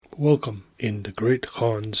Welcome in the Great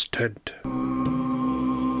Khan's tent.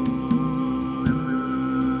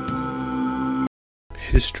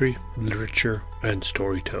 History, literature, and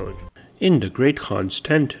storytelling. In the Great Khan's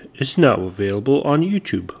tent is now available on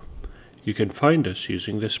YouTube. You can find us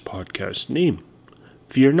using this podcast name.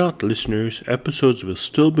 Fear not, listeners, episodes will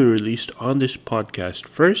still be released on this podcast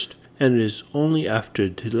first, and it is only after a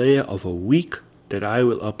delay of a week that I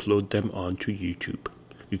will upload them onto YouTube.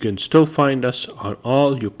 You can still find us on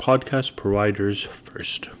all your podcast providers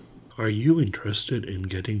first. Are you interested in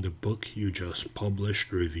getting the book you just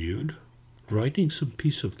published reviewed? Writing some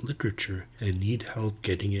piece of literature and need help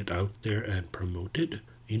getting it out there and promoted?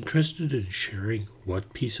 Interested in sharing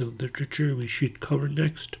what piece of literature we should cover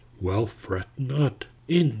next? Well, fret not.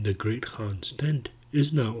 In the Great Khan's tent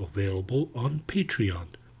is now available on Patreon,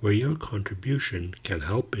 where your contribution can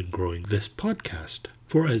help in growing this podcast.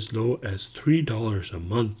 For as low as $3 a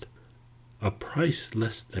month, a price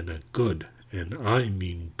less than a good, and I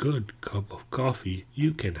mean good, cup of coffee,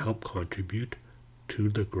 you can help contribute to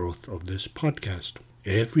the growth of this podcast.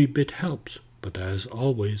 Every bit helps, but as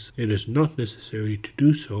always, it is not necessary to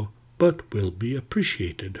do so, but will be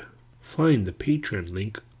appreciated. Find the Patreon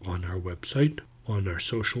link on our website, on our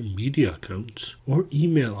social media accounts, or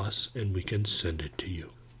email us and we can send it to you.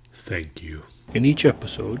 Thank you. In each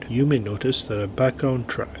episode, you may notice that a background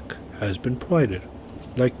track has been provided,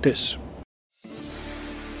 like this.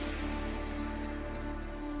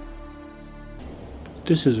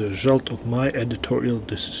 This is a result of my editorial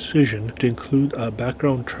decision to include a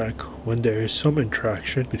background track when there is some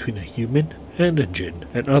interaction between a human and a Jinn,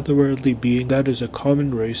 an otherworldly being that is a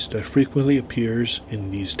common race that frequently appears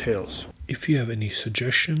in these tales. If you have any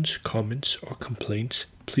suggestions, comments, or complaints,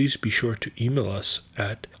 please be sure to email us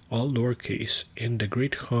at all lowercase in the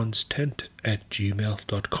Great Khan's tent at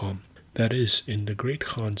gmail.com. That is in the Great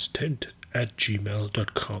Khan's tent at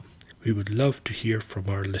gmail.com. We would love to hear from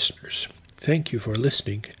our listeners. Thank you for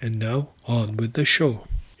listening, and now on with the show.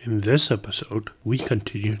 In this episode, we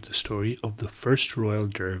continue the story of the First Royal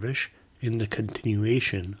Dervish in the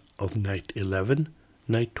continuation of Night XI,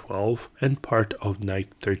 Night XII, and part of Night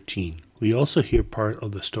XIII. We also hear part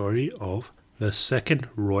of the story of the Second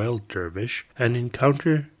Royal Dervish and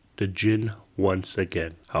encounter the Jinn once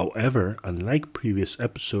again. However, unlike previous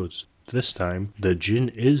episodes, this time the Jinn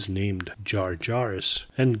is named Jarjaris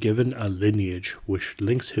and given a lineage which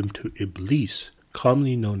links him to Iblis,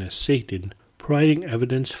 commonly known as Satan, providing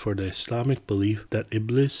evidence for the Islamic belief that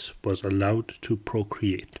Iblis was allowed to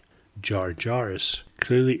procreate. Jarjaris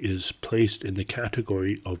clearly is placed in the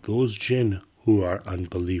category of those Jinn who are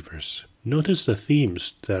unbelievers. Notice the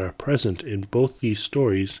themes that are present in both these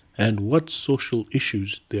stories and what social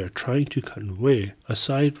issues they are trying to convey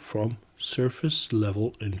aside from surface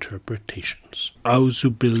level interpretations.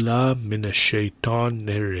 A'udhu billah minash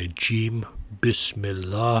shaitanir rajim.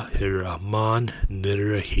 Bismillahir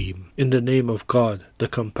rahmanir rahim. In the name of God, the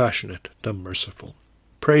compassionate, the merciful.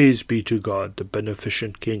 Praise be to God, the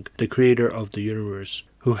beneficent King, the creator of the universe,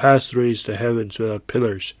 who has raised the heavens without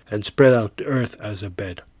pillars and spread out the earth as a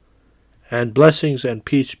bed. And blessings and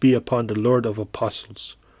peace be upon the Lord of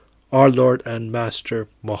Apostles, our Lord and Master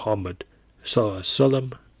Muhammad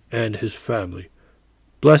ﷺ, and his family.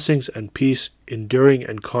 Blessings and peace enduring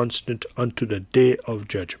and constant unto the day of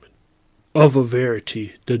judgment. Of a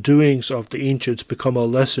verity, the doings of the ancients become a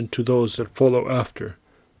lesson to those that follow after,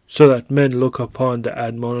 so that men look upon the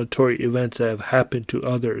admonitory events that have happened to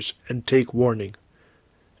others and take warning,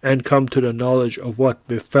 and come to the knowledge of what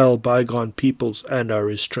befell bygone peoples and are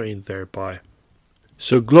restrained thereby.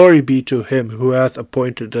 So glory be to him who hath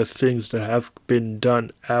appointed the things that have been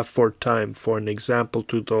done aforetime for an example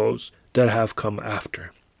to those that have come after.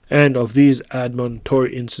 And of these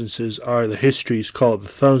admonitory instances are the histories called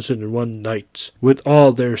the 1001 Nights, with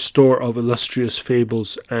all their store of illustrious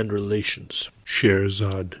fables and relations.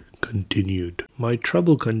 Scheherazade continued. My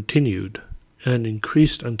trouble continued, and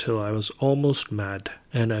increased until I was almost mad,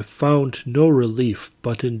 and I found no relief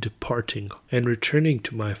but in departing and returning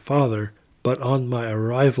to my father. But on my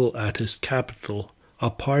arrival at his capital, a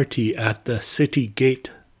party at the city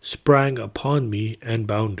gate sprang upon me and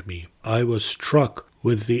bound me. I was struck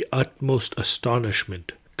with the utmost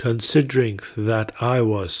astonishment, considering that I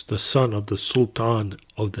was the son of the Sultan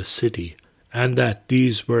of the city, and that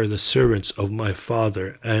these were the servants of my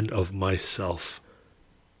father and of myself.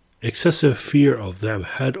 Excessive fear of them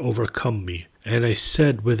had overcome me, and I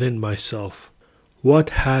said within myself,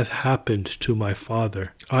 What hath happened to my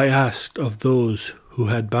father? I asked of those who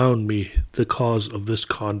had bound me the cause of this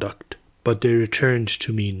conduct, but they returned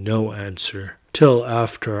to me no answer, till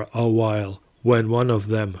after a while, when one of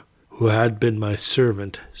them, who had been my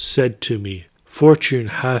servant, said to me, Fortune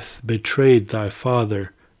hath betrayed thy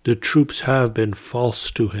father, the troops have been false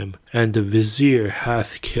to him, and the vizier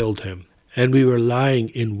hath killed him. And we were lying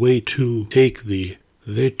in wait to take thee.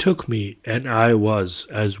 They took me, and I was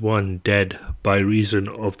as one dead by reason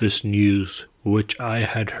of this news which I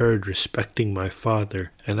had heard respecting my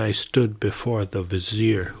father, and I stood before the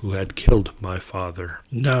vizier who had killed my father.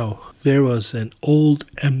 Now there was an old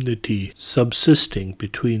enmity subsisting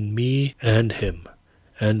between me and him,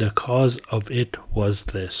 and the cause of it was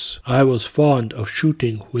this. I was fond of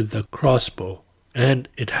shooting with the crossbow, and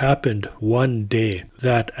it happened one day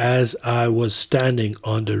that as I was standing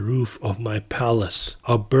on the roof of my palace,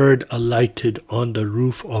 a bird alighted on the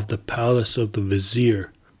roof of the palace of the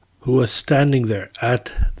vizier, who was standing there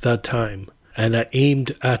at the time, and I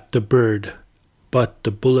aimed at the bird, but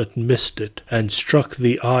the bullet missed it, and struck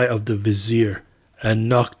the eye of the vizier, and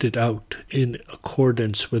knocked it out in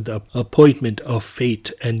accordance with the appointment of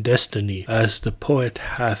fate and destiny, as the poet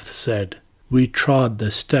hath said. We trod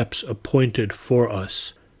the steps appointed for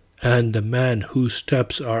us, and the man whose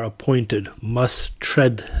steps are appointed must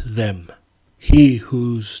tread them. He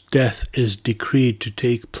whose death is decreed to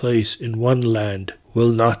take place in one land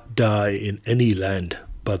will not die in any land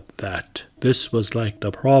but that. This was like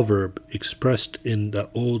the proverb expressed in the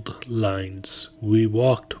old lines. We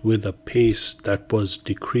walked with a pace that was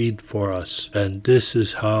decreed for us, and this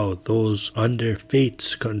is how those under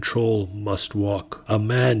fate's control must walk. A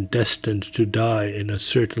man destined to die in a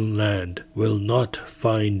certain land will not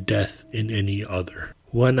find death in any other.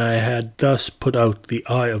 When I had thus put out the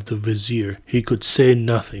eye of the vizier, he could say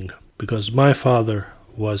nothing, because my father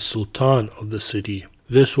was sultan of the city.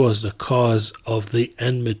 This was the cause of the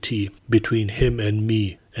enmity between him and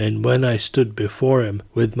me, and when I stood before him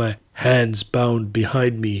with my hands bound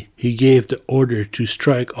behind me, he gave the order to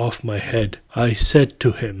strike off my head. I said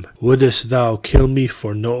to him, "Wouldest thou kill me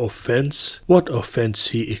for no offence?" "What offence,"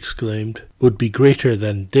 he exclaimed, "would be greater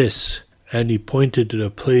than this?" And he pointed to the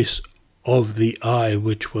place of the eye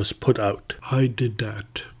which was put out. "I did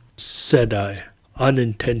that," said I,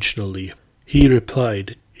 "unintentionally." He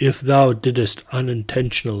replied, "If thou didst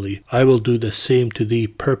unintentionally, I will do the same to thee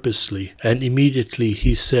purposely." And immediately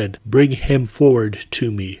he said, "Bring him forward to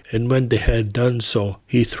me." And when they had done so,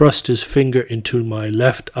 he thrust his finger into my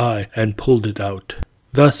left eye and pulled it out.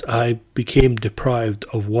 Thus I became deprived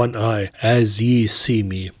of one eye, as ye see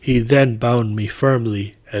me. He then bound me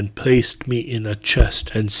firmly and placed me in a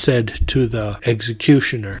chest, and said to the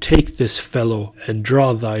executioner, "Take this fellow and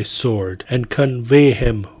draw thy sword, and convey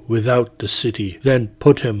him without the city. Then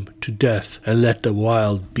put him to death, and let the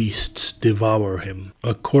wild beasts devour him."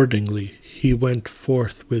 Accordingly he went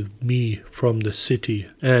forth with me from the city,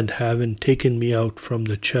 and having taken me out from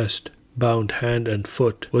the chest, bound hand and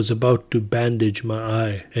foot, was about to bandage my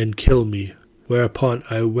eye and kill me. Whereupon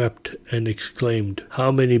I wept and exclaimed,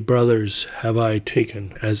 "How many brothers have I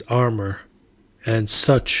taken as armor?" And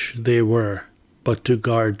such they were, but to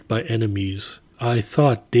guard my enemies. I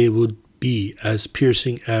thought they would be as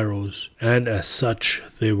piercing arrows, and as such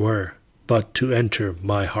they were, but to enter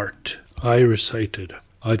my heart. I recited,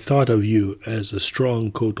 "I thought of you as a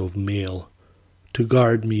strong coat of mail, to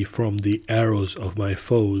guard me from the arrows of my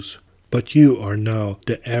foes, but you are now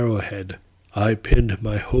the arrowhead. I pinned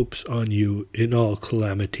my hopes on you in all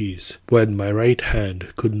calamities, when my right hand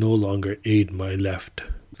could no longer aid my left.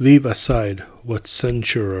 Leave aside what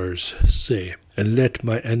censurers say, and let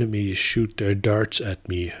my enemies shoot their darts at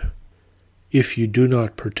me. If you do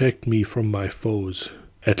not protect me from my foes,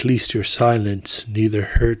 at least your silence neither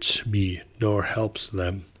hurts me nor helps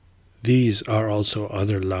them." These are also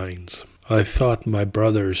other lines. I thought my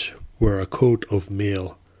brothers were a coat of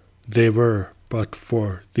mail. They were but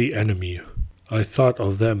for the enemy. I thought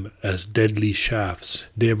of them as deadly shafts.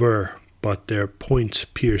 They were, but their points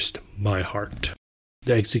pierced my heart.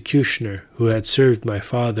 The executioner, who had served my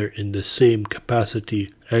father in the same capacity,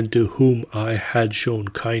 and to whom I had shown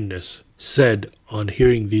kindness, said, on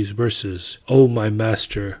hearing these verses, "O my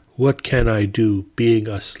master, what can I do, being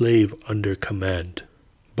a slave under command?"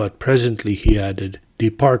 But presently he added,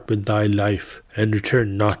 "Depart with thy life, and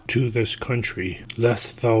return not to this country,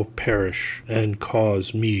 lest thou perish, and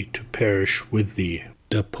cause me to perish with thee."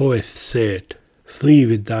 The poet said, "Flee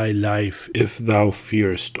with thy life if thou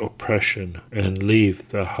fearest oppression, and leave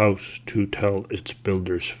the house to tell its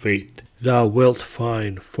builder's fate. Thou wilt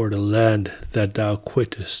find for the land that thou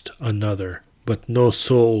quittest another, but no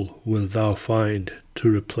soul wilt thou find to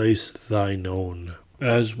replace thine own."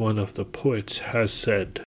 As one of the poets has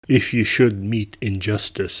said, "If you should meet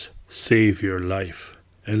injustice, save your life,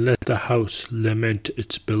 and let the house lament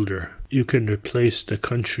its builder. You can replace the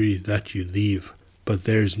country that you leave, but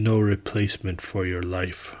there is no replacement for your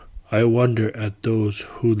life." I wonder at those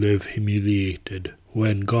who live humiliated,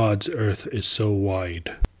 when God's earth is so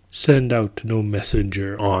wide. Send out no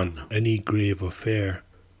messenger on any grave affair,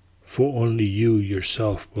 for only you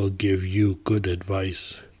yourself will give you good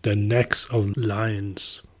advice. The necks of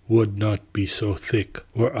lions would not be so thick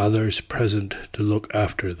were others present to look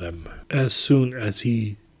after them. As soon as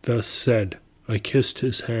he thus said, I kissed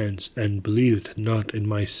his hands and believed not in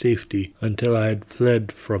my safety until I had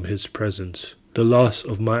fled from his presence. The loss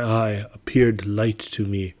of my eye appeared light to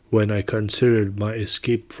me when I considered my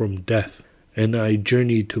escape from death, and I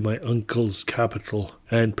journeyed to my uncle's capital,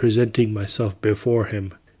 and presenting myself before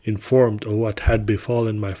him, informed of what had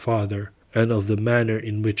befallen my father, and of the manner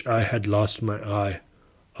in which I had lost my eye,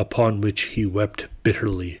 upon which he wept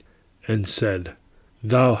bitterly, and said,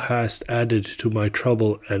 Thou hast added to my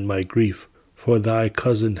trouble and my grief, for thy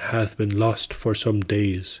cousin hath been lost for some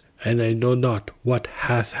days, and I know not what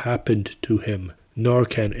hath happened to him, nor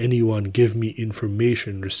can anyone give me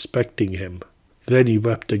information respecting him. Then he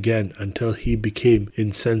wept again until he became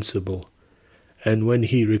insensible, and when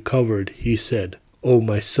he recovered he said, O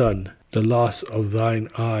my son, the loss of thine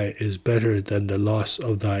eye is better than the loss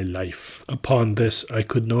of thy life. Upon this I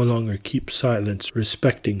could no longer keep silence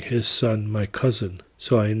respecting his son my cousin,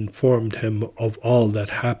 so I informed him of all that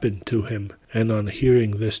happened to him, and on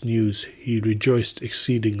hearing this news he rejoiced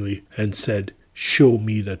exceedingly, and said, Show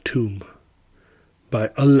me the tomb. By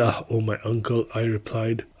Allah, O my uncle, I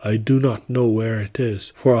replied, I do not know where it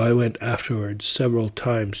is, for I went afterwards several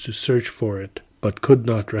times to search for it, but could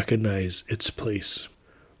not recognize its place.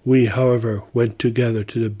 We, however, went together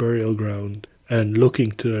to the burial ground, and looking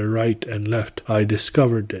to the right and left, I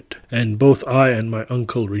discovered it, and both I and my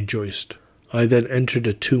uncle rejoiced. I then entered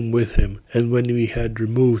the tomb with him, and when we had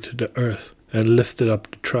removed the earth and lifted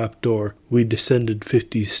up the trap-door, we descended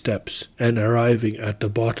 50 steps, and arriving at the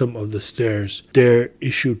bottom of the stairs, there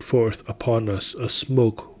issued forth upon us a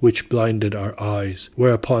smoke which blinded our eyes,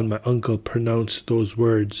 whereupon my uncle pronounced those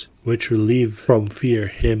words which relieve from fear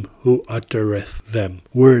him who uttereth them,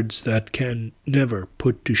 words that can never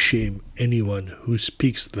put to shame anyone who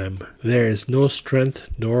speaks them. There is no strength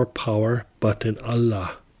nor power but in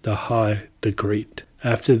Allah, the High, the Great.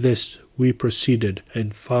 After this we proceeded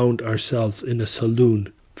and found ourselves in a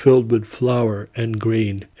saloon filled with flour and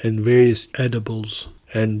grain and various edibles,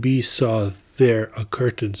 and we saw there a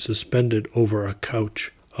curtain suspended over a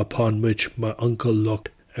couch, upon which my uncle looked,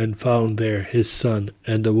 and found there his son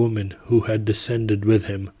and a woman who had descended with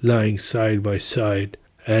him, lying side by side,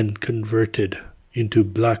 and converted into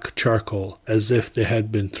black charcoal, as if they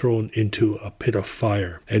had been thrown into a pit of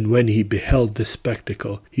fire. And when he beheld this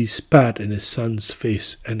spectacle, he spat in his son's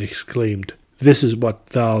face, and exclaimed, This is what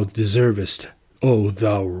thou deservest, O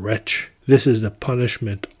thou wretch! This is the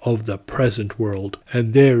punishment of the present world,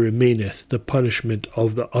 and there remaineth the punishment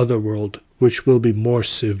of the other world, which will be more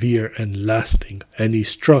severe and lasting. And he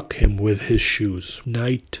struck him with his shoes.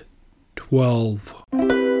 Night XII.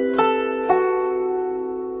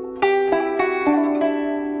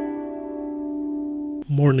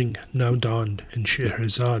 Morning now dawned, and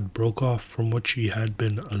Shahrazad broke off from what she had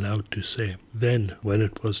been allowed to say. Then, when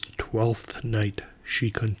it was the 12th night,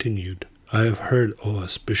 she continued, I have heard, O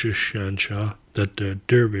auspicious Shahnshah, that the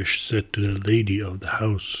dervish said to the lady of the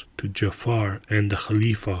house, to Jafar and the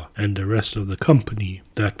Khalifa and the rest of the company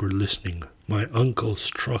that were listening, My uncle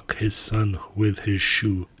struck his son with his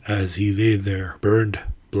shoe as he lay there, burned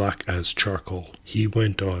black as charcoal. He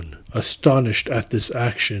went on, astonished at this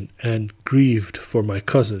action and grieved for my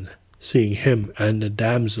cousin. Seeing him and the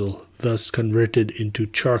damsel thus converted into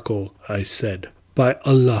charcoal, I said, By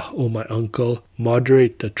Allah, O my uncle,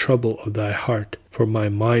 moderate the trouble of thy heart, for my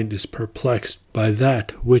mind is perplexed by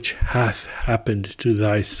that which hath happened to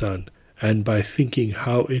thy son, and by thinking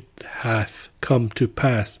how it hath come to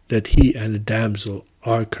pass that he and the damsel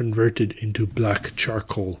are converted into black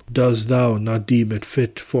charcoal. Dost thou not deem it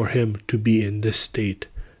fit for him to be in this state,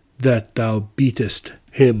 that thou beatest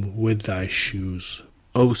him with thy shoes?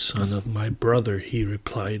 O son of my brother, he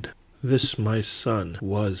replied, this my son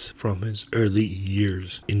was from his early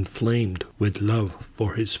years inflamed with love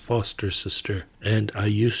for his foster sister, and I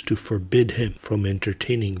used to forbid him from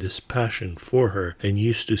entertaining this passion for her, and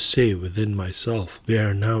used to say within myself, They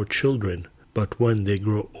are now children, but when they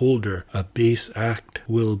grow older a base act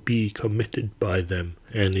will be committed by them.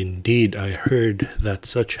 And indeed I heard that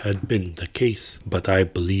such had been the case, but I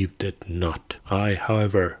believed it not. I,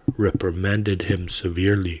 however, reprimanded him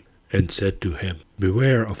severely, and said to him,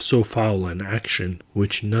 Beware of so foul an action,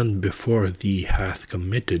 which none before thee hath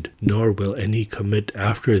committed, nor will any commit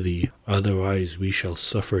after thee, otherwise we shall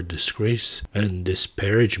suffer disgrace and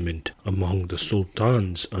disparagement among the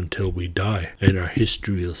sultans until we die, and our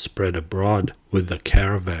history will spread abroad with the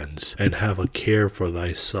caravans, and have a care for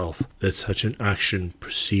thyself, that such an action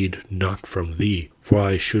proceed not from thee, for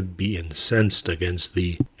I should be incensed against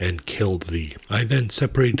thee, and killed thee. I then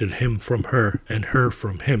separated him from her, and her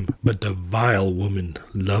from him, but the vile woman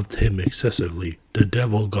loved him excessively. The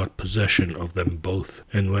devil got possession of them both,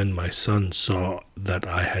 and when my son saw that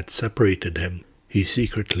I had separated him, he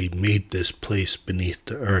secretly made this place beneath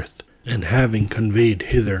the earth, and having conveyed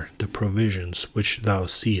hither the provisions which thou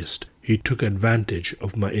seest, he took advantage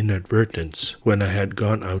of my inadvertence when I had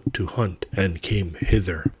gone out to hunt, and came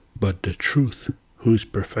hither. But the truth, whose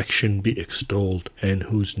perfection be extolled, and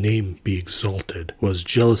whose name be exalted, was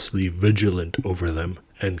jealously vigilant over them,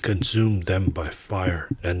 and consumed them by fire,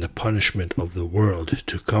 and the punishment of the world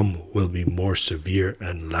to come will be more severe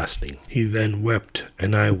and lasting. He then wept,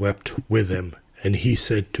 and I wept with him. And he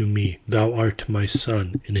said to me, Thou art my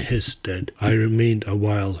son in his stead. I remained a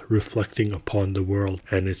while reflecting upon the world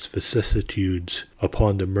and its vicissitudes,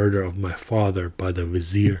 upon the murder of my father by the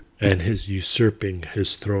vizier, and his usurping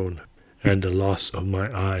his throne, and the loss of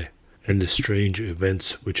my eye, and the strange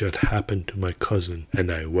events which had happened to my cousin,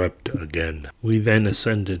 and I wept again. We then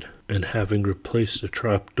ascended, and having replaced the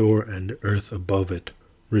trap door and the earth above it,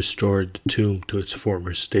 restored the tomb to its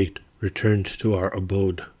former state, returned to our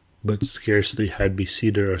abode. But scarcely had we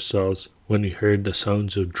seated ourselves when we heard the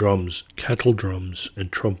sounds of drums, kettle drums,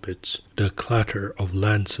 and trumpets, the clatter of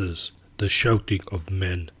lances, the shouting of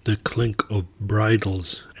men, the clink of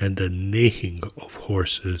bridles, and the neighing of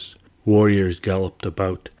horses. Warriors galloped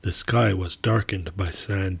about. The sky was darkened by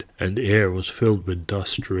sand, and the air was filled with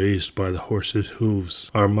dust raised by the horses' hooves.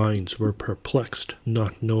 Our minds were perplexed,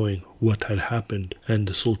 not knowing what had happened, and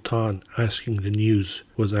the Sultan, asking the news,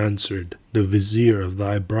 was answered, The vizier of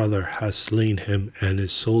thy brother has slain him, and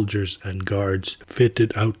his soldiers and guards,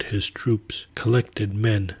 fitted out his troops, collected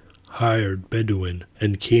men, hired Bedouin,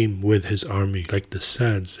 and came with his army like the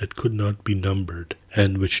sands that could not be numbered,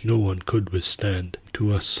 and which no one could withstand,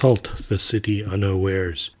 to assault the city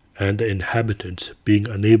unawares, and the inhabitants, being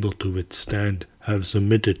unable to withstand, have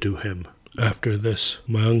submitted to him. After this,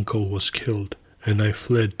 my uncle was killed, and I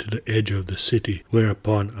fled to the edge of the city,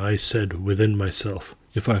 whereupon I said within myself,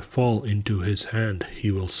 If I fall into his hand, he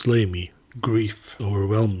will slay me. Grief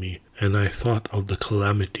overwhelmed me, and I thought of the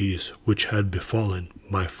calamities which had befallen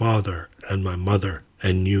my father and my mother,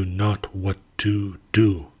 and knew not what to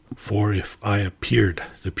do. For if I appeared,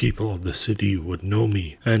 the people of the city would know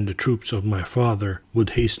me, and the troops of my father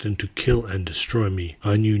would hasten to kill and destroy me.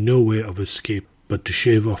 I knew no way of escape but to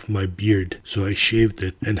shave off my beard, so I shaved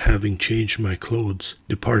it, and having changed my clothes,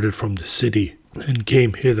 departed from the city, and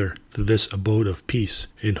came hither to this abode of peace,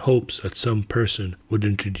 in hopes that some person would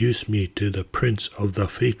introduce me to the Prince of the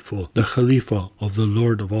Faithful, the Khalifa of the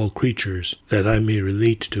Lord of all creatures, that I may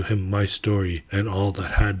relate to him my story and all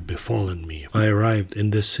that had befallen me. I arrived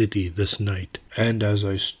in this city this night, and as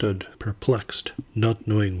I stood perplexed, not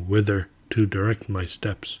knowing whither to direct my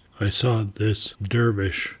steps, I saw this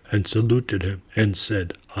dervish, and saluted him, and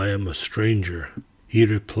said, I am a stranger. He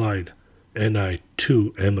replied, And I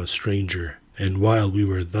too am a stranger. And while we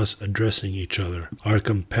were thus addressing each other, our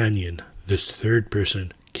companion, this third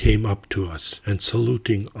person, came up to us, and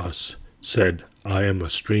saluting us, said, I am a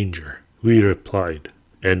stranger. We replied,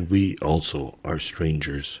 And we also are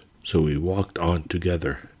strangers. So we walked on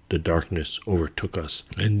together. The darkness overtook us,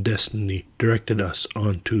 and destiny directed us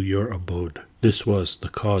on to your abode. This was the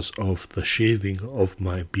cause of the shaving of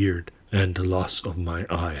my beard, and the loss of my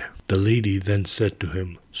eye. The lady then said to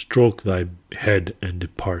him, Stroke thy head and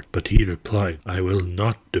depart. But he replied, I will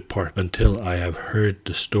not depart until I have heard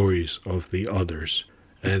the stories of the others.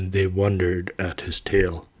 And they wondered at his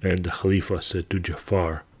tale. And the Khalifa said to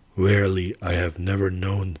Jafar, Verily, I have never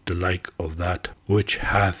known the like of that which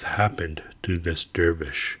hath happened to this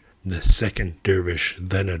dervish. The second dervish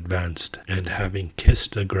then advanced, and having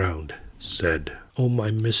kissed the ground, said, O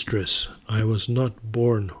my mistress, I was not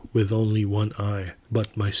born with only one eye,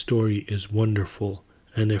 but my story is wonderful,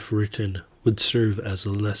 and if written, would serve as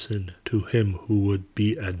a lesson to him who would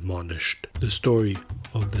be admonished. The story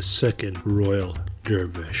of the Second Royal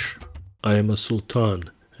Dervish. I am a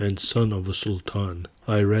sultan, and son of a sultan.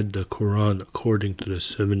 I read the Quran according to the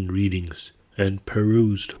 7 readings, and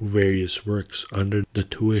perused various works under the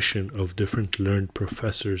tuition of different learned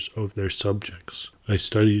professors of their subjects. I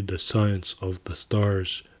studied the science of the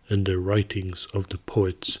stars and the writings of the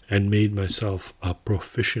poets, and made myself a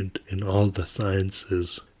proficient in all the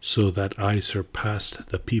sciences. so that I surpassed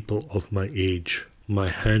the people of my age. My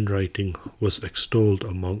handwriting was extolled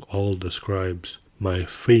among all the scribes. My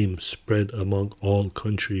fame spread among all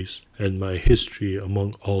countries, and my history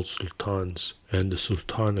among all sultans. And the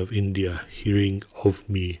Sultan of India, hearing of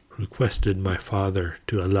me, requested my father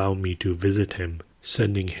to allow me to visit him,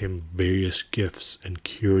 sending him various gifts and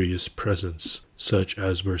curious presents, such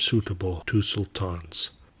as were suitable to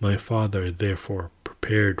sultans. My father therefore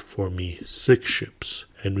prepared for me 6 ships,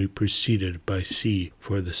 and we proceeded by sea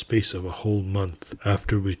for the space of a whole month,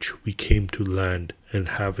 after which we came to land, and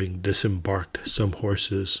having disembarked some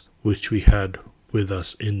horses which we had with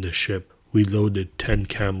us in the ship, we loaded 10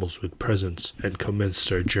 camels with presents, and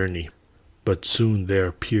commenced our journey. But soon there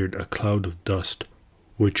appeared a cloud of dust,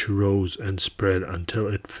 which rose and spread until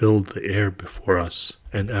it filled the air before us,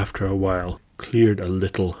 and after a while cleared a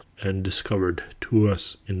little, and discovered to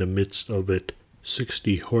us in the midst of it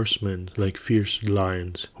 60 horsemen like fierce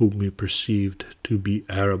lions, whom we perceived to be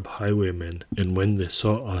Arab highwaymen. And when they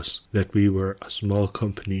saw us, that we were a small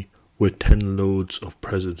company with 10 loads of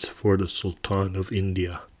presents for the Sultan of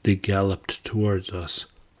India, they galloped towards us,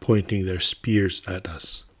 pointing their spears at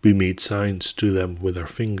us. We made signs to them with our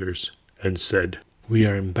fingers, and said, "We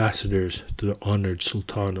are ambassadors to the honored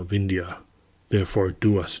Sultan of India, therefore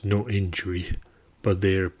do us no injury." But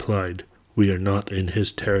they replied, "We are not in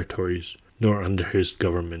his territories, nor under his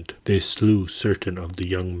government." They slew certain of the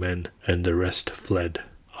young men, and the rest fled.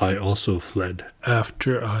 I also fled,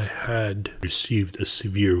 after I had received a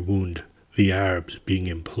severe wound, the Arabs being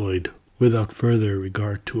employed, without further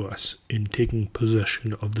regard to us, in taking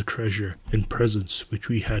possession of the treasure and presents which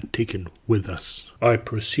we had taken with us. I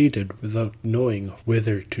proceeded without knowing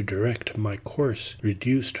whither to direct my course,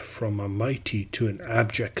 reduced from a mighty to an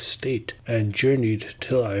abject state, and journeyed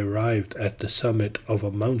till I arrived at the summit of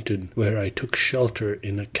a mountain, where I took shelter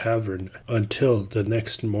in a cavern until the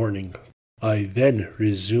next morning. I then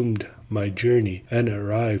resumed my journey, and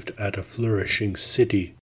arrived at a flourishing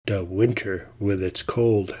city. The winter with its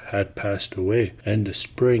cold had passed away, and the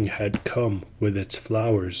spring had come with its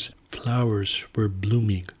flowers. Flowers were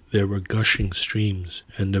blooming, there were gushing streams,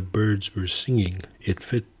 and the birds were singing. It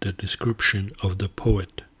fit the description of the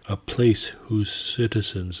poet, a place whose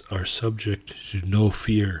citizens are subject to no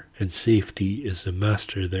fear, and safety is the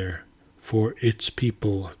master there. For its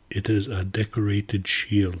people it is a decorated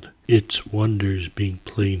shield, its wonders being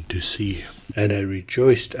plain to see. And I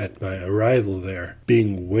rejoiced at my arrival there,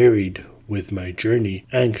 being wearied with my journey,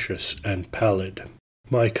 anxious and pallid.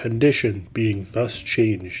 My condition being thus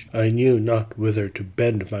changed, I knew not whither to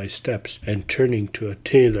bend my steps, and turning to a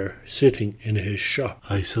tailor sitting in his shop,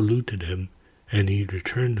 I saluted him, and he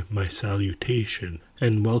returned my salutation,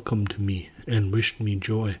 and welcomed me, and wished me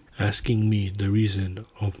joy, asking me the reason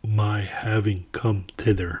of my having come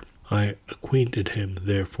thither. I acquainted him,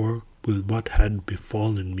 therefore, with what had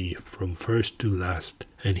befallen me from first to last,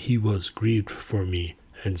 and he was grieved for me,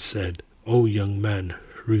 and said, "O young man,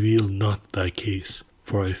 reveal not thy case,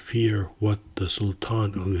 for I fear what the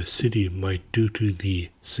Sultan of the city might do to thee,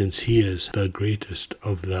 since he is the greatest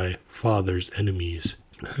of thy father's enemies,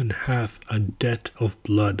 and hath a debt of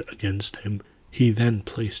blood against him." He then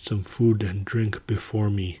placed some food and drink before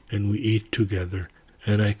me, and we ate together,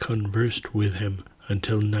 and I conversed with him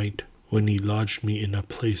until night, when he lodged me in a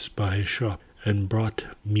place by his shop, and brought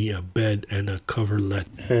me a bed and a coverlet.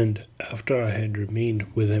 And after I had remained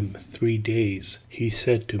with him 3 days, he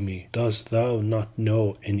said to me, "Dost thou not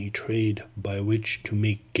know any trade by which to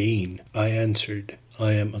make gain?" I answered,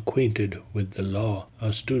 "I am acquainted with the law,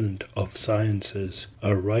 a student of sciences,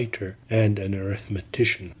 a writer, and an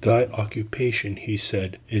arithmetician." "Thy occupation," he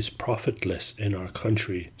said, "is profitless in our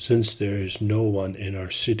country, since there is no one in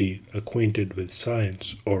our city acquainted with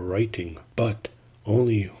science or writing, but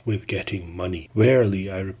only with getting money." "Verily,"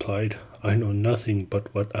 I replied, "I know nothing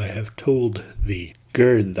but what I have told thee."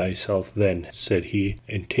 "Gird thyself then," said he,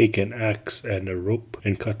 "and take an axe and a rope,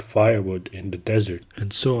 and cut firewood in the desert,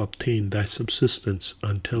 and so obtain thy subsistence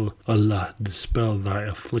until Allah dispel thy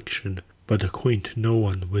affliction, but acquaint no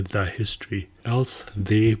one with thy history, else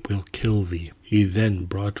they will kill thee." He then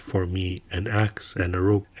brought for me an axe and a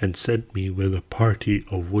rope, and sent me with a party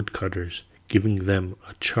of woodcutters, giving them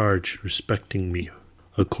a charge respecting me.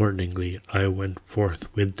 Accordingly I went forth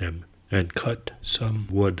with them, and cut some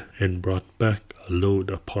wood, and brought back a load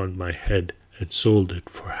upon my head, and sold it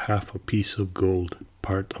for half a piece of gold,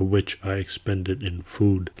 part of which I expended in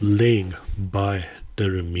food, laying by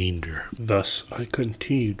the remainder. Thus I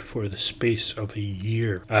continued for the space of a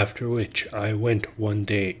year, after which I went one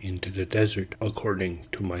day into the desert, according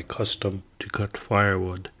to my custom, to cut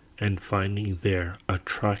firewood, and finding there a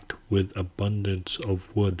tract with abundance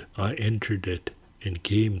of wood, I entered it, and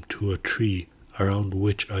came to a tree around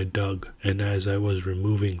which I dug, and as I was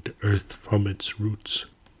removing the earth from its roots,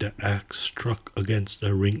 the axe struck against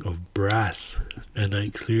a ring of brass, and I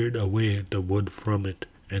cleared away the wood from it,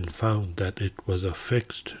 and found that it was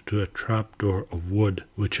affixed to a trapdoor of wood,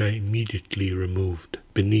 which I immediately removed.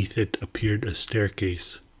 Beneath it appeared a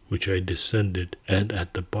staircase, which I descended, and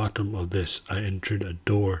at the bottom of this I entered a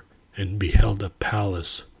door, and beheld a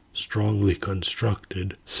palace, strongly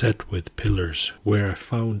constructed, set with pillars, where I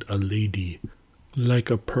found a lady, like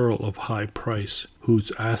a pearl of high price,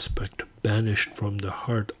 whose aspect banished from the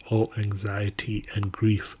heart all anxiety and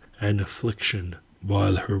grief and affliction,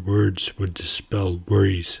 while her words would dispel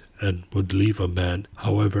worries and would leave a man,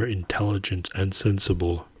 however intelligent and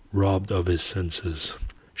sensible, robbed of his senses.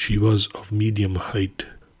 She was of medium height,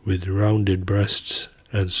 with rounded breasts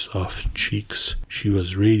and soft cheeks. She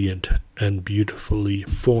was radiant and beautifully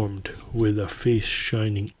formed, with a face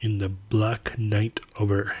shining in the black night of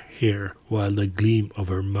her hair, while the gleam of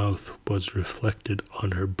her mouth was reflected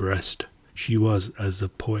on her breast. She was, as the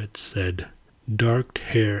poet said, dark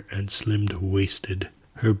hair and slim-waisted.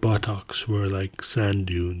 Her buttocks were like sand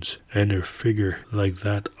dunes, and her figure like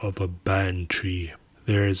that of a ban tree.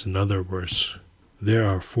 There is another verse. There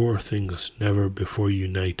are 4 things never before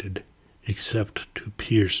united, except to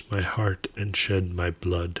pierce my heart and shed my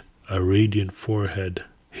blood: a radiant forehead,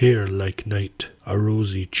 hair like night, a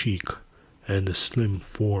rosy cheek, and a slim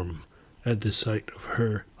form. At the sight of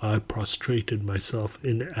her, I prostrated myself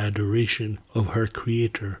in adoration of her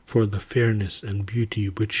Creator for the fairness and beauty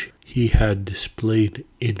which he had displayed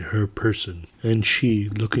in her person. And she,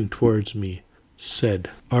 looking towards me,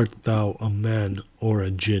 said, "Art thou a man or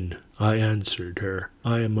a Jinn?" I answered her,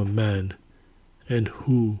 "I am a man." "And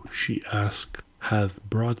who," she asked, "hath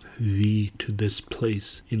brought thee to this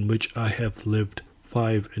place, in which I have lived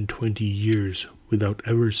 25 years without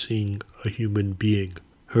ever seeing a human being?"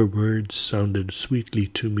 Her words sounded sweetly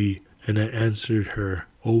to me, and I answered her,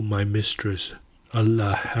 "O my mistress,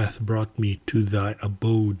 Allah hath brought me to thy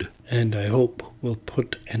abode, and I hope will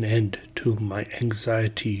put an end to my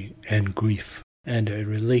anxiety and grief." And I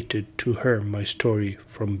related to her my story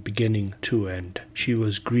from beginning to end. She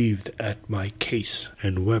was grieved at my case,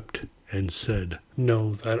 and wept, and said,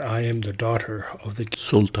 "Know that I am the daughter of the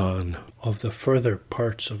Sultan of the further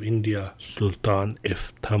parts of India, Sultan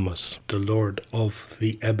Iftamas, the lord of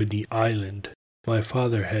the Ebony Island. My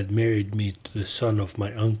father had married me to the son of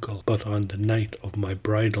my uncle, but on the night of my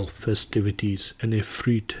bridal festivities, an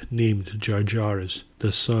Ifrit named Jarjaris,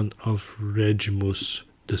 the son of Rejmus,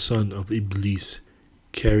 the son of Iblis,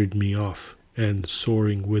 carried me off, and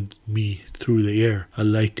soaring with me through the air,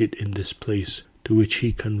 alighted in this place, to which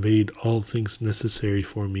he conveyed all things necessary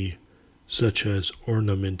for me, such as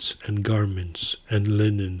ornaments and garments, and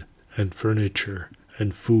linen, and furniture,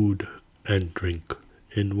 and food, and drink.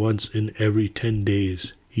 And once in every 10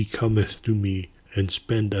 days he cometh to me, and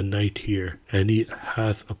spend a night here, and he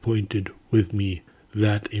hath appointed with me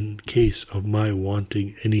that in case of my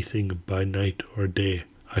wanting anything by night or day,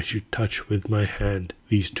 I should touch with my hand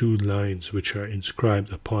these 2 lines which are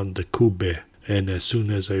inscribed upon the Kubbe, and as soon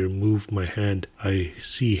as I remove my hand, I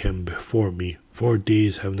see him before me. 4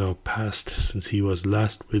 days have now passed since he was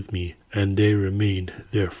last with me, and they remain,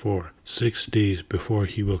 therefore, 6 days before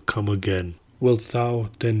he will come again. Wilt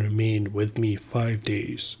thou then remain with me 5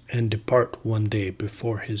 days, and depart 1 day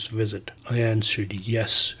before his visit?" I answered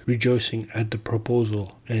yes, rejoicing at the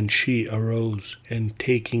proposal, and she arose, and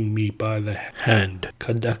taking me by the hand,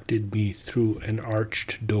 conducted me through an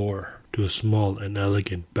arched door to a small and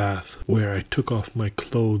elegant bath, where I took off my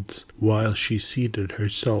clothes, while she seated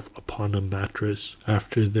herself upon a mattress.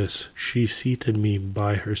 After this, she seated me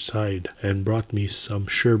by her side, and brought me some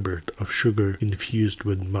sherbet of sugar infused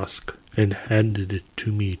with musk, and handed it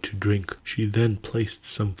to me to drink. She then placed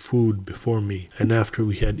some food before me, and after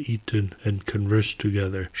we had eaten and conversed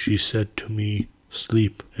together, she said to me,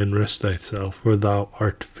 "Sleep and rest thyself, for thou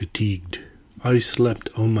art fatigued." I slept,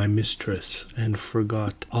 O my mistress, and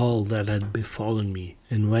forgot all that had befallen me,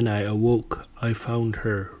 and when I awoke, I found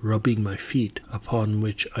her rubbing my feet, upon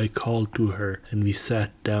which I called to her, and we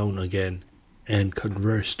sat down again, and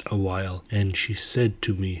conversed a while, and she said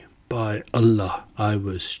to me, "By Allah, I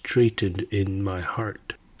was straitened in my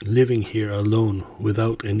heart, living here alone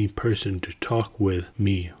without any person to talk with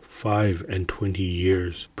me 25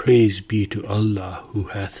 years. Praise be to Allah who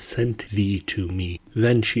hath sent thee to me."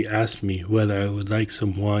 Then she asked me whether I would like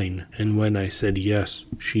some wine, and when I said yes,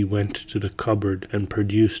 she went to the cupboard and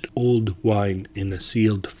produced old wine in a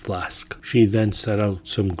sealed flask. She then set out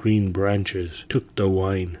some green branches, took the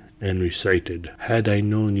wine, and recited, "Had I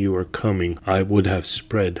known you were coming, I would have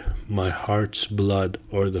spread my heart's blood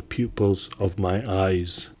o'er the pupils of my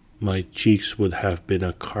eyes. My cheeks would have been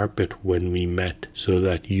a carpet when we met, so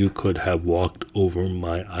that you could have walked over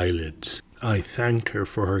my eyelids." I thanked her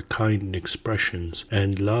for her kind expressions,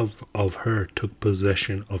 and love of her took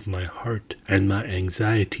possession of my heart, and my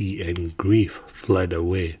anxiety and grief fled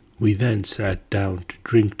away. We then sat down to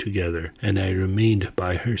drink together, and I remained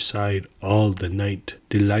by her side all the night,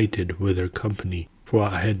 delighted with her company, for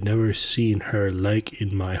I had never seen her like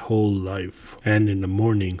in my whole life. And in the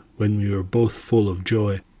morning, when we were both full of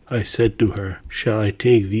joy, I said to her, "Shall I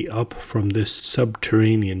take thee up from this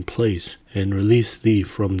subterranean place, and release thee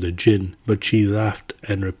from the Jinn?" But she laughed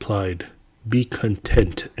and replied, "Be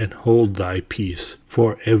content and hold thy peace,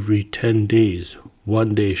 for every 10 days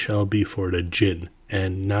 1 day shall be for the Jinn,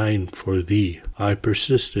 and 9 for thee." I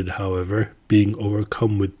persisted, however, being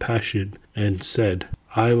overcome with passion, and said,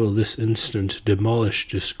 "I will this instant demolish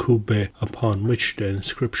this kubbe upon which the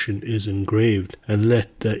inscription is engraved, and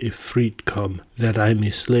let the Ifrit come, that I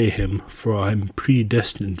may slay him, for I am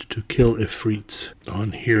predestined to kill Ifrits."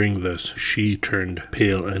 On hearing this, she turned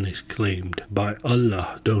pale and exclaimed, "By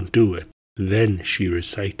Allah, don't do it." Then she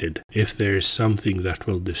recited, "If there is something that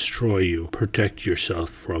will destroy you, protect yourself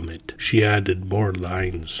from it." She added more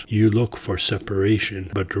lines, "You look for separation,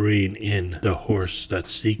 but rein in the horse that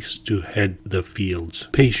seeks to head the fields.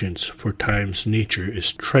 Patience, for time's nature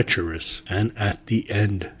is treacherous, and at the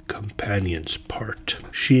end companions part."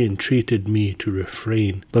 She entreated me to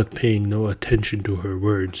refrain, but paying no attention to her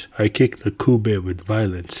words, I kicked the kubbe with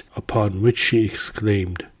violence, upon which she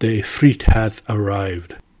exclaimed, "The Ifrit hath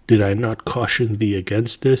arrived. Did I not caution thee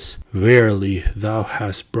against this? Verily, thou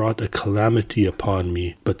hast brought a calamity upon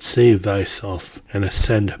me, but save thyself, and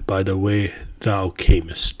ascend by the way thou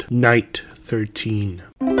camest." Night XIII.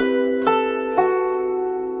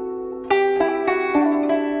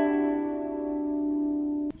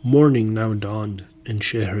 Morning now dawned, and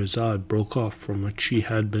Scheherazade broke off from what she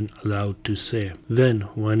had been allowed to say. Then,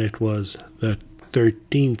 when it was the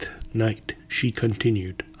 13th night, she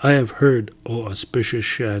continued, "I have heard, O auspicious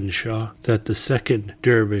Shahanshah, that the second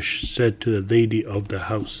dervish said to the lady of the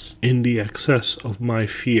house, 'In the excess of my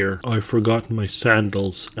fear, I forgot my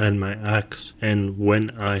sandals and my axe, and when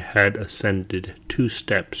I had ascended 2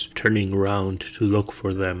 steps, turning round to look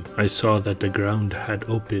for them, I saw that the ground had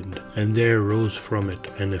opened, and there rose from it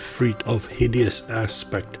an Ifrit of hideous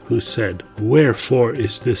aspect, who said, Wherefore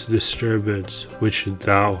is this disturbance which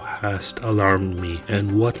thou hast alarmed me,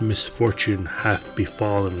 and what misfortune hath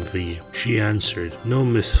befallen thee?' She answered, 'No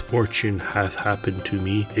misfortune hath happened to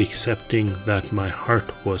me, excepting that my heart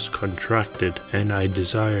was contracted, and I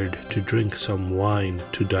desired to drink some wine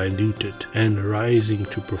to dilute it, and rising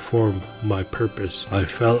to perform my purpose, I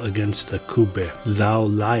fell against the kubbe.' 'Thou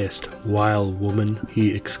liest, vile woman,'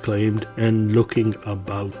 he exclaimed, and looking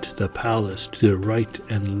about the palace to the right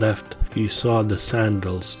and left, he saw the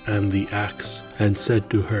sandals and the axe, and said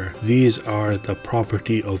to her, 'These are the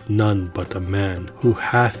property of none but a man, who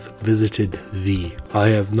hath visited thee.' 'I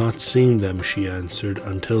have not seen them,' she answered,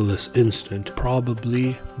 'until this instant.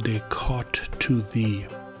 Probably they caught to thee.'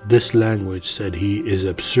 'This language,' said he, 'is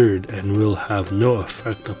absurd, and will have no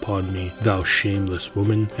effect upon me, thou shameless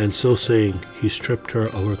woman.' And so saying, he stripped her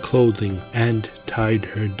of her clothing, and tied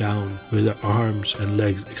her down, with her arms and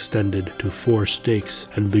legs extended to 4 stakes,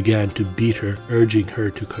 and began to beat her, urging her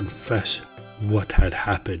to confess what had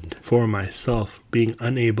happened. For myself, being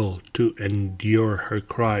unable to endure her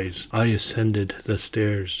cries, I ascended the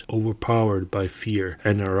stairs, overpowered by fear,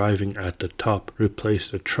 and arriving at the top,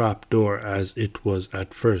 replaced the trap door as it was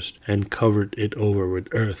at first, and covered it over with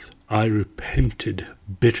earth. I repented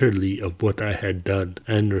bitterly of what I had done,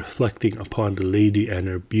 and reflecting upon the lady and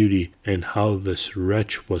her beauty, and how this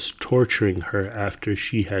wretch was torturing her after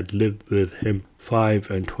she had lived with him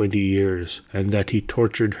 25 years, and that he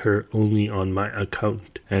tortured her only on my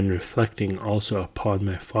account, and reflecting also upon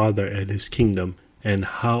my father and his kingdom, and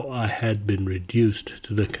how I had been reduced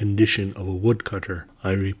to the condition of a woodcutter,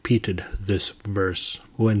 I repeated this verse: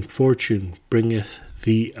 When fortune bringeth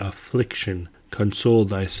thee affliction, console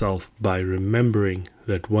thyself by remembering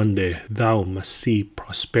that one day thou must see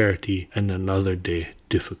prosperity, and another day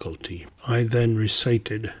difficulty. I then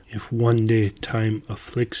recited, If one day time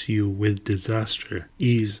afflicts you with disaster,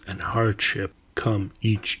 ease and hardship come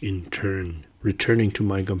each in turn. Returning to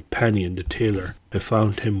my companion the tailor, I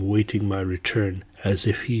found him waiting my return, as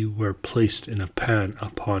if he were placed in a pan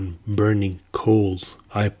upon burning coals.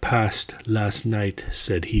 I passed last night,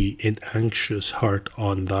 said he, in anxious heart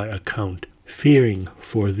on thy account, fearing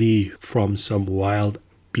for thee from some wild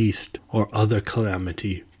beast or other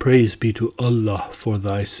calamity. Praise be to Allah for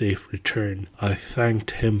thy safe return. I thanked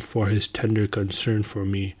him for his tender concern for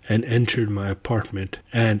me, and entered my apartment,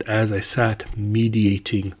 and as I sat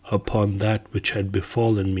meditating upon that which had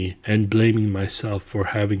befallen me, and blaming myself for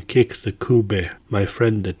having kicked the kube, my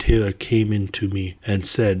friend the tailor came in to me, and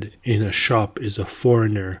said, In a shop is a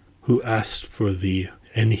foreigner who asked for thee,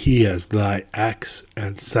 and he has thy axe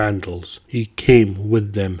and sandals. He came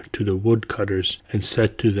with them to the woodcutters, and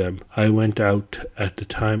said to them, I went out at the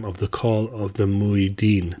time of the call of the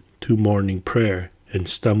mueddin to morning prayer, and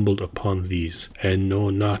stumbled upon these, and know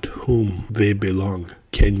not whom they belong.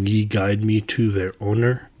 Can ye guide me to their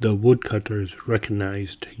owner? The woodcutters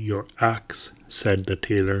recognized your axe, said the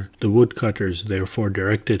tailor. The woodcutters therefore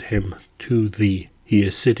directed him to thee. He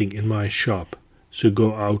is sitting in my shop. So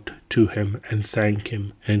go out to him and thank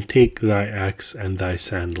him, and take thy axe and thy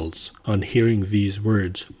sandals. On hearing these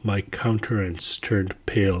words, my countenance turned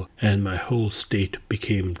pale, and my whole state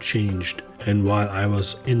became changed. And while I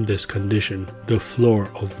was in this condition, the floor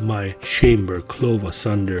of my chamber clove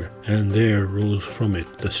asunder, and there rose from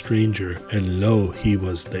it the stranger, and lo, he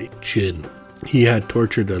was the Jinn. He had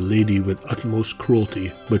tortured a lady with utmost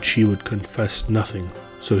cruelty, but she would confess nothing.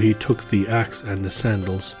 So he took the axe and the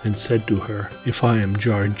sandals, and said to her, If I am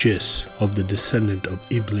Jarjaris, of the descendant of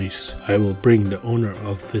Iblis, I will bring the owner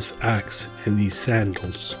of this axe and these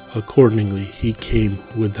sandals. Accordingly he came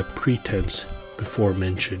with the pretense before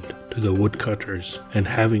mentioned to the woodcutters, and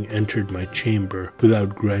having entered my chamber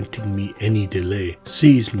without granting me any delay,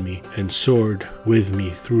 seized me and soared with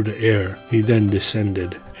me through the air. He then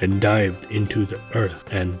descended and dived into the earth,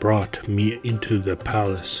 and brought me into the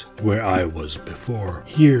palace where I was before.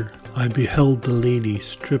 Here I beheld the lady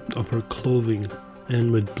stripped of her clothing,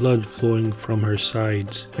 and with blood flowing from her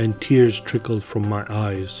sides, and tears trickled from my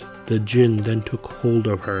eyes. The Jinn then took hold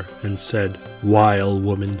of her, and said, Vile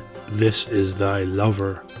woman, this is thy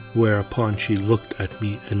lover. Whereupon she looked at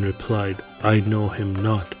me and replied, I know him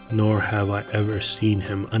not, nor have I ever seen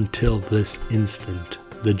him until this instant.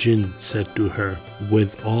 The Jinn said to her,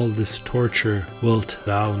 With all this torture, wilt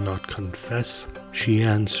thou not confess? She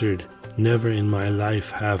answered, Never in my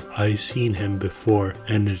life have I seen him before,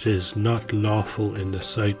 and it is not lawful in the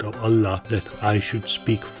sight of Allah that I should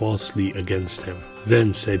speak falsely against him.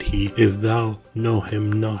 Then said he, If thou know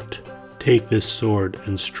him not, take this sword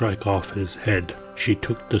and strike off his head. She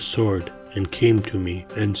took the sword and came to me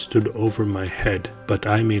and stood over my head, but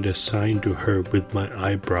I made a sign to her with my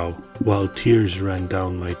eyebrow, while tears ran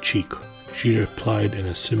down my cheek. She replied in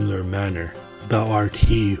a similar manner, Thou art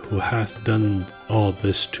he who hath done all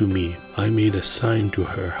this to me. I made a sign to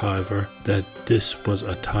her, however, that this was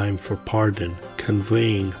a time for pardon,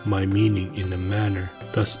 conveying my meaning in a manner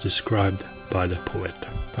thus described by the poet.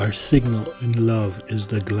 Our signal in love is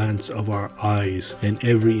the glance of our eyes, and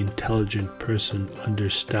every intelligent person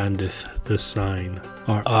understandeth the sign.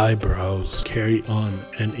 Our eyebrows carry on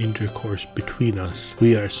an intercourse between us.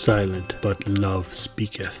 We are silent, but love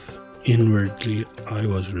speaketh. Inwardly I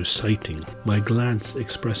was reciting. My glance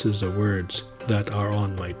expresses the words that are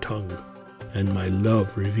on my tongue, and my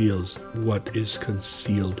love reveals what is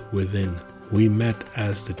concealed within. We met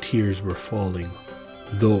as the tears were falling.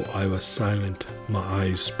 Though I was silent, my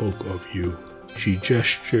eyes spoke of you. She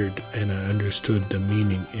gestured, and I understood the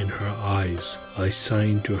meaning in her eyes. I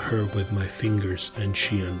signed to her with my fingers, and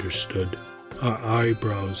she understood. Our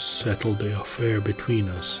eyebrows settled the affair between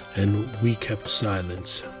us, and we kept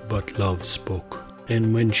silence, but love spoke.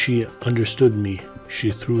 And when she understood me, she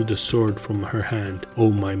threw the sword from her hand,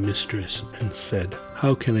 O my mistress, and said,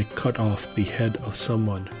 How can I cut off the head of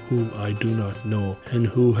someone whom I do not know, and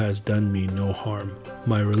who has done me no harm?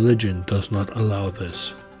 My religion does not allow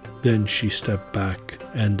this. Then she stepped back,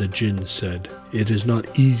 and the Jinn said, It is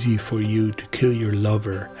not easy for you to kill your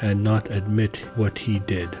lover and not admit what he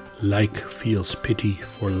did. Like feels pity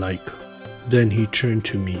for like. Then he turned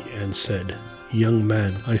to me and said, Young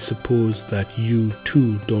man, I suppose that you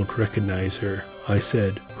too don't recognize her. I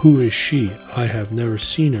said, Who is she? I have never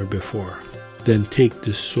seen her before. Then take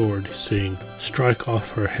this sword, saying, Strike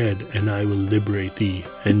off her head, and I will liberate thee,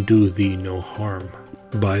 and do thee no harm.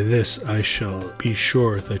 By this I shall be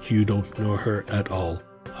sure that you don't know her at all.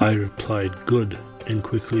 I replied, Good, and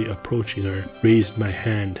quickly approaching her, raised my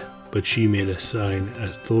hand, but she made a sign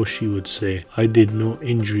as though she would say, I did no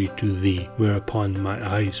injury to thee, whereupon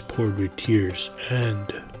my eyes poured with tears,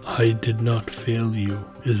 and I did not fail you.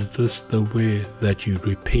 Is this the way that you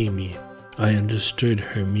repay me? I understood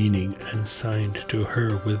her meaning and signed to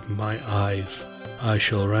her with my eyes. I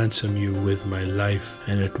shall ransom you with my life,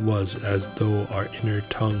 and it was as though our inner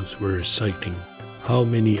tongues were reciting. How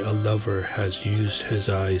many a lover has used his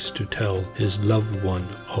eyes to tell his loved one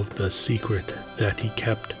of the secret that he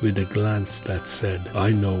kept with a glance that said,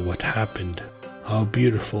 "I know what happened." How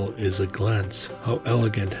beautiful is a glance, how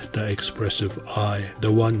elegant the expressive eye.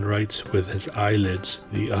 The one writes with his eyelids,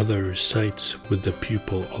 the other recites with the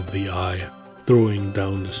pupil of the eye. Throwing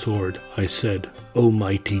down the sword, I said, "O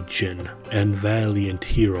mighty Jinn and valiant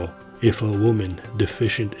hero, if a woman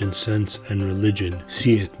deficient in sense and religion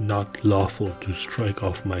see it not lawful to strike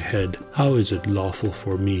off my head, how is it lawful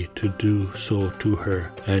for me to do so to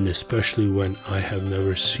her, and especially when I have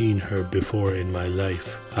never seen her before in my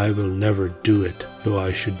life? I will never do it, though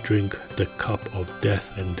I should drink the cup of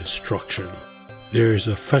death and destruction." "There is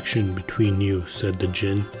affection between you," said the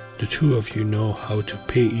Jinn. "The two of you know how to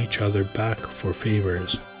pay each other back for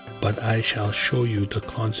favors. But I shall show you the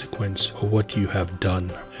consequence of what you have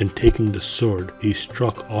done." And taking the sword, he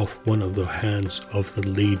struck off one of the hands of the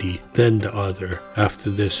lady, then the other,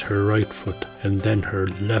 after this her right foot, and then her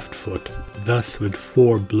left foot. Thus with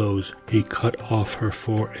 4 blows he cut off her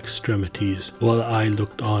 4 extremities, while I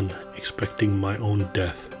looked on, expecting my own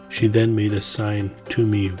death. She then made a sign to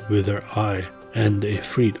me with her eye, and the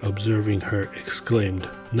Ifrit, observing her, exclaimed,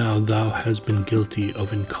 "Now thou hast been guilty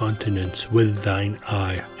of incontinence with thine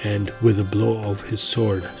eye," and with a blow of his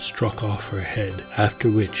sword struck off her head, after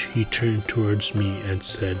which he turned towards me and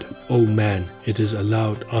said, "O man, it is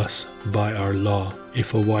allowed us by our law,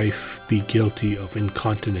 if a wife be guilty of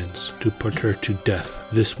incontinence, to put her to death.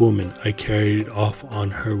 This woman I carried off on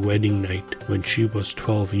her wedding night when she was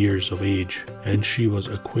 12 years of age, and she was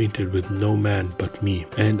acquainted with no man but me,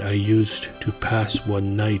 and I used to pass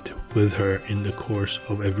one night with her in the course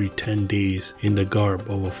of every 10 days in the garb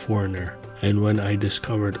of a foreigner. And when I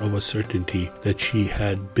discovered of a certainty that she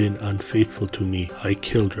had been unfaithful to me, I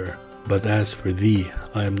killed her. But as for thee,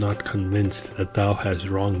 I am not convinced that thou hast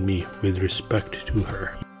wronged me with respect to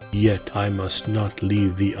her. Yet I must not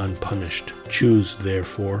leave thee unpunished. Choose,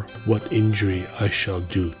 therefore, what injury I shall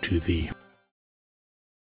do to thee."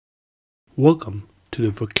 Welcome to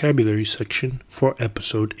the vocabulary section for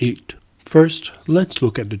episode 8. First, let's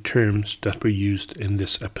look at the terms that were used in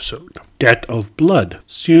this episode. Debt of blood,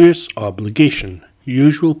 serious obligation.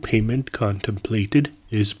 Usual payment contemplated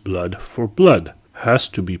is blood for blood. Has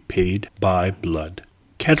to be paid by blood.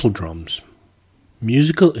 Kettle drums.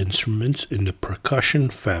 Musical instruments in the percussion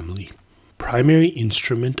family. Primary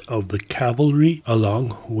instrument of the cavalry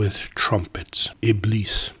along with trumpets.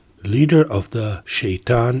 Iblis, leader of the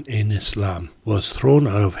Shaitan in Islam, was thrown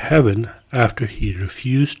out of heaven after he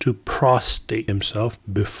refused to prostrate himself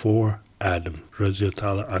before Adam.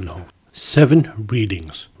 7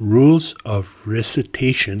 readings. Rules of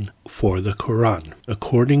recitation for the Quran,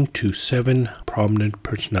 according to 7 prominent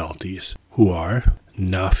personalities, who are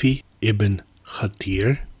Nafi ibn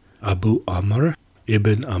Khatir, Abu Amr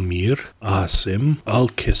ibn Amir, Asim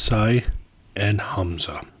al-Kisai, and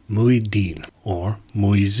Hamza. Mueddin, or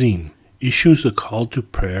Muezzin, issues a call to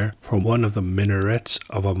prayer from one of the minarets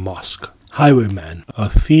of a mosque. Highwayman, a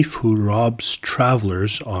thief who robs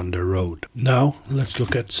travelers on the road. Now, let's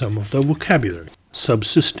look at some of the vocabulary.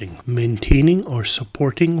 Subsisting, maintaining or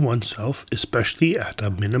supporting oneself, especially at a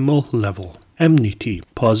minimal level. Enmity,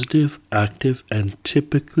 positive, active, and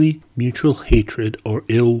typically mutual hatred or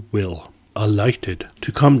ill will. Alighted,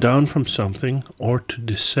 to come down from something or to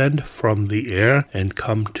descend from the air and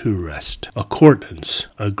come to rest. Accordance,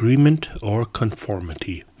 agreement or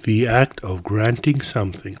conformity. The act of granting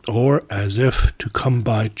something, or as if to come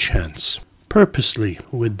by chance. Purposely,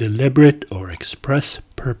 with deliberate or express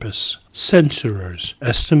purpose. Censurers,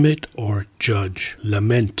 estimate or judge.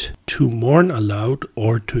 Lament, to mourn aloud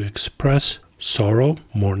or to express sorrow,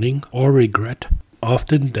 mourning, or regret,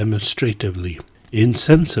 often demonstratively.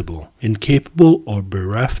 Insensible, incapable or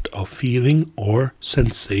bereft of feeling or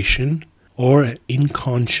sensation, or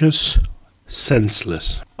inconscious,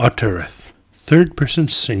 senseless. Uttereth, third person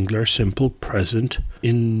singular simple present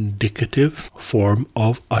indicative form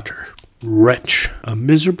of utter. Wretch, a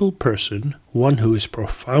miserable person, one who is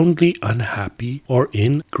profoundly unhappy or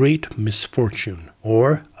in great misfortune,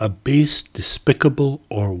 or a base, despicable,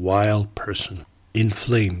 or vile person.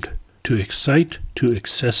 Inflamed, to excite to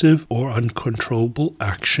excessive or uncontrollable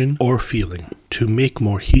action or feeling, to make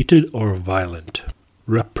more heated or violent.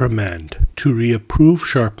 Reprimand, to reapprove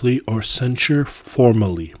sharply or censure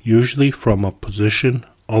formally, usually from a position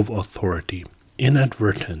of authority.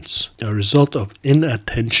 Inadvertence, a result of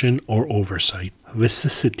inattention or oversight.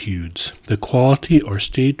 Vicissitudes, the quality or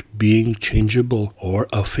state being changeable, or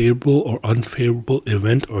a favorable or unfavorable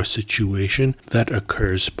event or situation that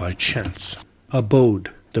occurs by chance. Abode,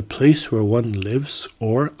 the place where one lives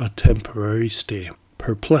or a temporary stay.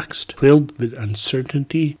 perplexed, filled with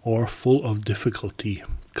uncertainty, or full of difficulty.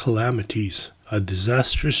 Calamities, a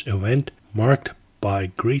disastrous event marked by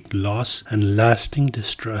great loss and lasting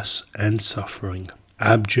distress and suffering.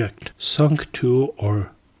 Abject, sunk to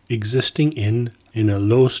or existing in a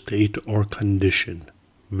low state or condition,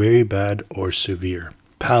 very bad or severe.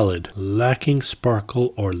 Pallid, lacking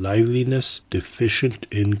sparkle or liveliness, deficient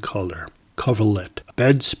in color. Coverlet,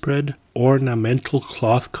 bedspread, ornamental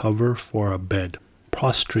cloth cover for a bed.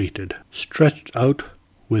 Prostrated, stretched out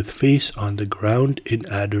with face on the ground in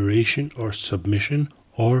adoration or submission,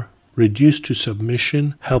 or reduced to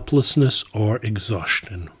submission, helplessness, or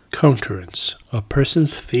exhaustion. Countenance, a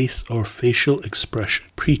person's face or facial expression.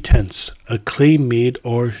 Pretense, a claim made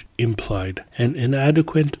or implied, an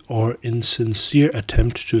inadequate or insincere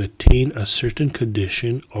attempt to attain a certain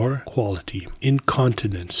condition or quality.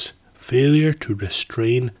 Incontinence, failure to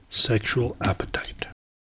restrain sexual appetite.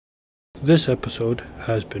 This episode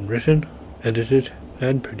has been written, edited,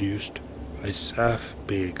 and produced by Saf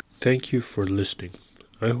Beg. Thank you for listening.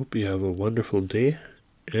 I hope you have a wonderful day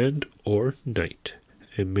and or night,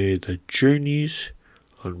 and may the journeys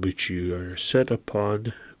on which you are set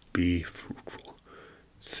upon be fruitful.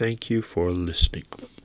 Thank you for listening.